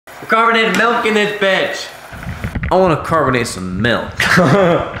Carbonated milk in this bitch. I want to carbonate some milk.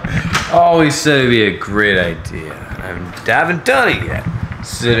 I always said it'd be a great idea. I haven't done it yet.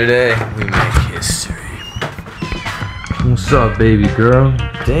 So today, we make history. What's up, baby girl?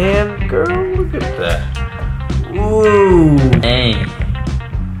 Damn, girl, look at that. Ooh. Hey.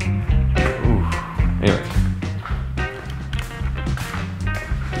 Ooh. Anyway.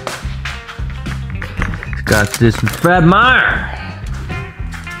 Got this from Fred Meyer.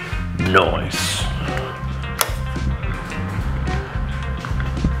 Nice.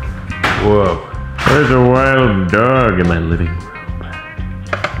 Whoa. There's a wild dog in my living room.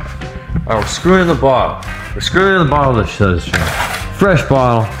 Oh, we're screwing in the bottle. We're screwing in the bottle of this fresh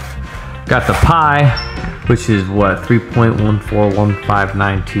bottle. Got the pie, which is what?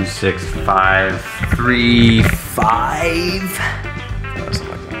 3.14159265335. Something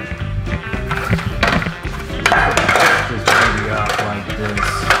like that. Just baby off like this.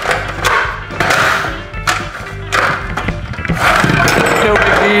 No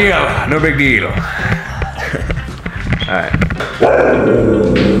big deal. No big deal. Alright.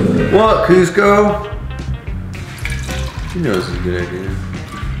 What, Cusco? He knows it's a good idea.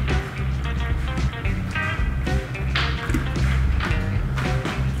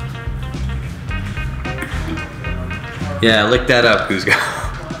 Yeah, lick that up, Cusco.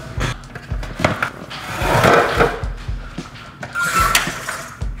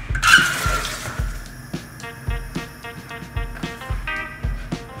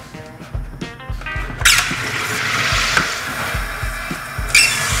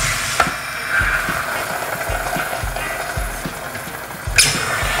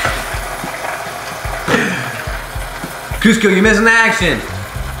 Cusco, you're missing action.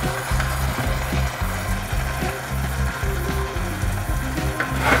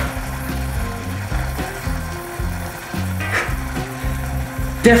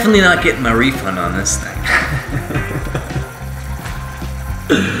 Definitely not getting my refund on this thing.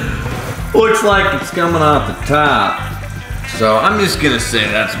 Looks like it's coming off the top. So I'm just gonna say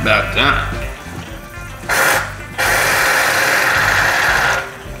that's about time.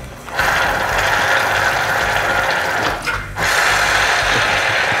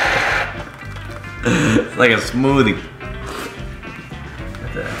 It's like a smoothie.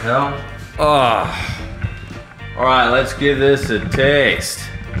 What the hell? Oh. Alright, let's give this a taste.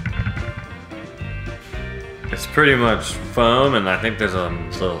 It's pretty much foam, and I think there's a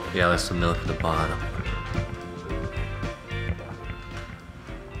little, yeah, there's some milk at the bottom.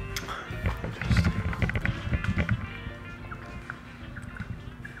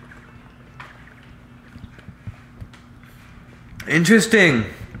 Interesting.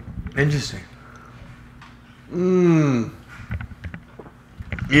 Interesting. Mmm.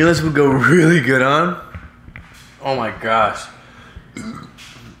 You know, this would go really good on. Oh my gosh.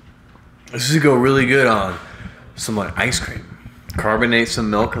 This would go really good on some like ice cream. Carbonate some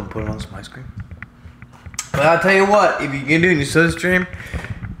milk and put it on some ice cream. But I'll tell you what, if you can do it in your soda stream,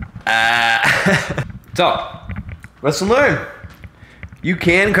 so, lesson learned. You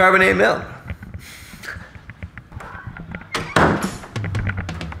can carbonate milk.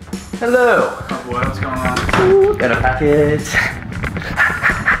 Hello. Oh boy, what's going on? Ooh, got a package.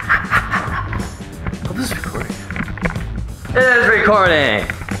 Oh, this is recording. It is recording.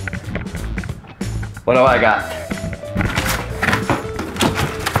 What do I got?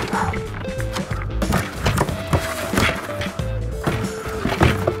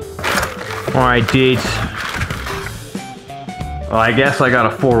 All right, dudes. Well, I guess I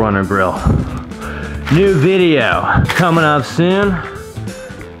got a 4Runner grill. New video coming up soon.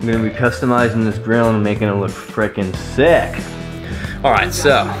 I'm gonna be customizing this grill and making it look freaking sick. All right,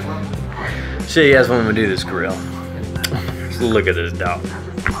 so show you guys what I'm gonna do this grill. Just look at this dog.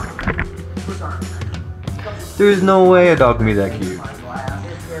 There's no way a dog can be that cute.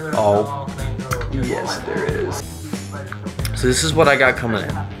 Oh, yes, there is. So this is what I got coming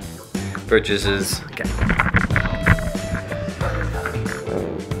in. Purchases. Okay.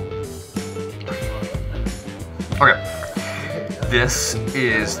 Okay. This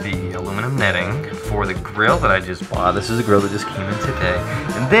is the aluminum netting for the grill that I just bought. This is a grill that just came in today.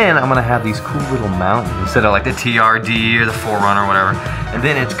 And then I'm gonna have these cool little mounts instead of like the TRD or the 4Runner or whatever. And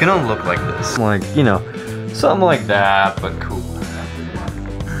then it's gonna look like this. Like, you know, something like that, but cool.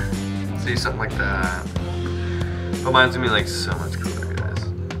 See, something like that. Reminds me like so much cooler.